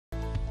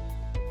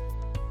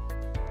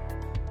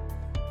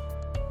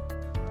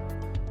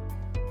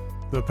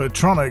The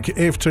Pertronic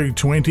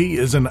F220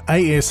 is an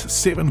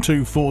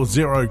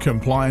AS7240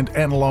 compliant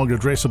analog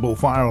addressable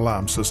fire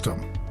alarm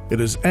system. It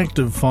is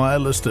active fire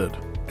listed,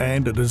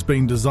 and it has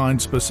been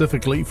designed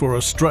specifically for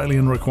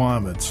Australian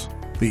requirements.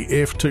 The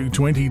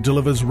F220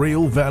 delivers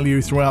real value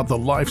throughout the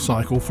life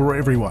cycle for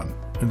everyone: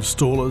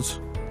 installers,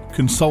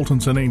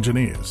 consultants and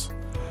engineers,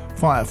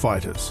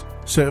 firefighters,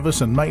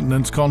 service and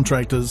maintenance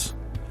contractors,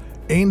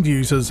 end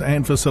users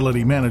and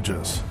facility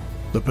managers.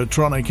 The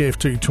Pertronic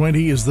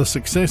F220 is the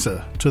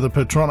successor to the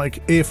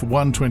Pertronic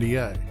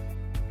F120A.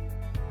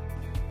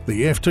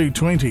 The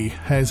F220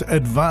 has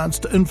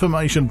advanced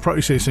information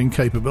processing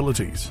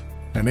capabilities.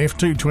 An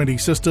F220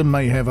 system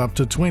may have up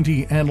to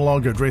 20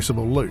 analog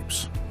addressable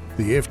loops.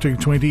 The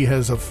F220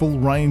 has a full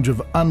range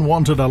of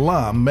unwanted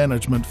alarm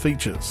management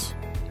features.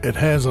 It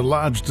has a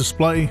large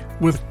display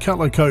with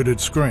color-coded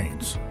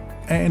screens,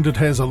 and it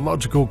has a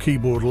logical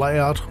keyboard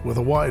layout with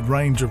a wide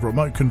range of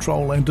remote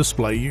control and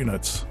display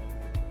units.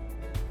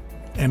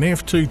 An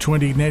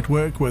F220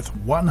 network with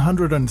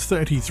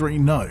 133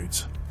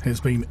 nodes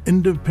has been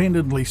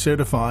independently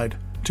certified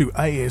to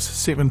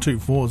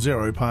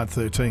AS7240 Part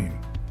 13.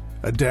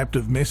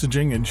 Adaptive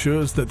messaging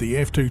ensures that the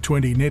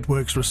F220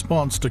 network's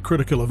response to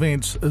critical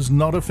events is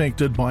not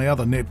affected by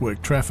other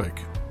network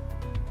traffic.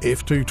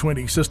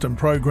 F220 system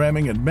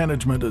programming and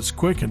management is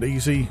quick and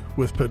easy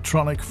with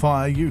Pertronic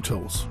Fire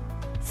Utils.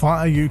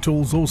 Fire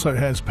Utils also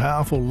has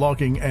powerful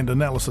logging and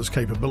analysis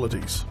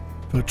capabilities.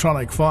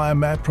 Pertronic Fire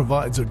Map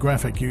provides a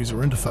graphic user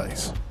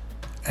interface.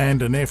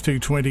 And an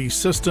F220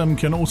 system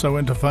can also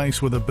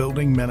interface with a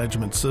building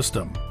management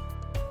system.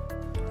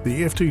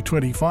 The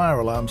F220 fire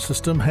alarm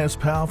system has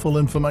powerful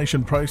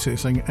information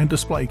processing and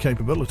display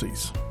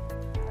capabilities.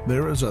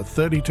 There is a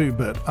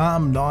 32-bit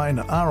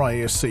ARM9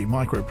 RISC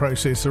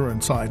microprocessor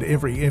inside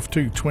every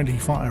F220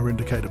 fire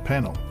indicator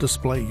panel,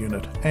 display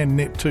unit and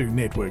Net2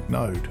 network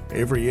node.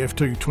 Every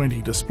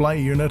F220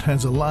 display unit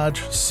has a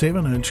large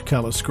 7-inch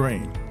color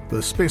screen.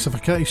 The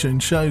specification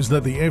shows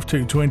that the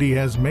F220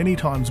 has many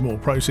times more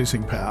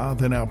processing power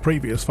than our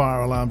previous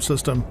fire alarm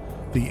system,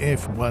 the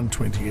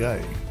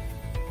F120A.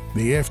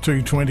 The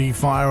F220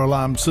 fire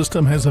alarm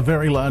system has a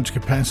very large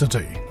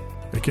capacity.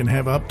 It can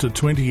have up to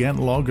 20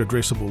 analog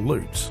addressable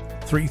loops,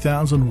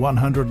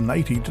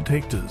 3,180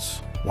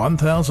 detectors,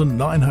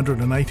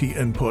 1,980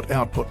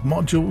 input-output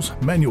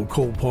modules, manual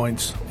call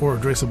points or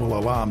addressable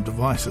alarm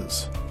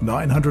devices,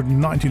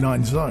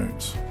 999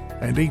 zones,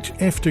 and each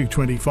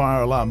F220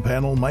 fire alarm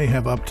panel may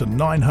have up to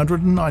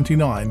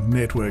 999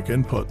 network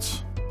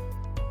inputs.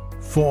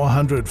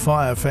 400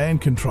 fire fan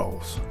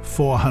controls,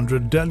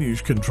 400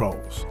 deluge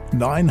controls,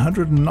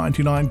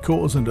 999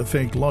 cause and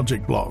effect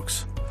logic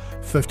blocks,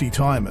 50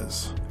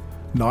 timers,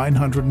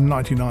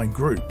 999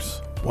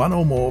 groups, one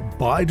or more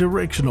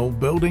bi-directional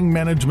building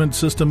management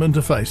system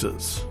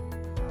interfaces.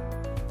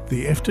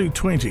 The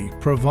F220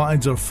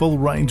 provides a full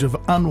range of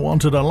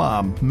unwanted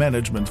alarm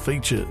management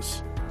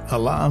features.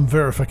 Alarm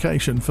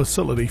verification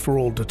facility for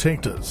all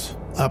detectors,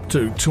 up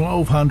to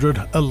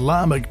 1,200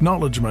 alarm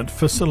acknowledgement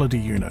facility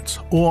units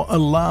or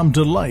alarm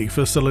delay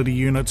facility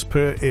units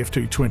per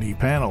F220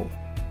 panel.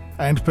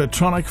 And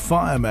Pertronic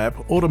Fire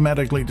Map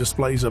automatically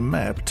displays a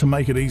map to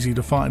make it easy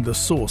to find the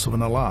source of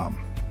an alarm.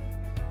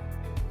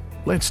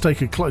 Let's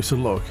take a closer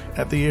look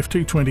at the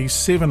F220's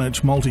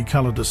 7-inch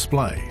multicolour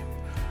display.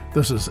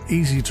 This is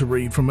easy to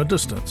read from a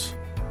distance.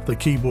 The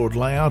keyboard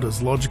layout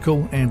is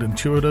logical and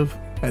intuitive,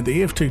 and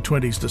the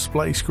F220's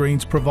display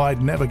screens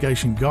provide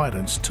navigation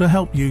guidance to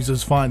help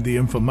users find the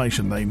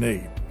information they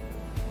need.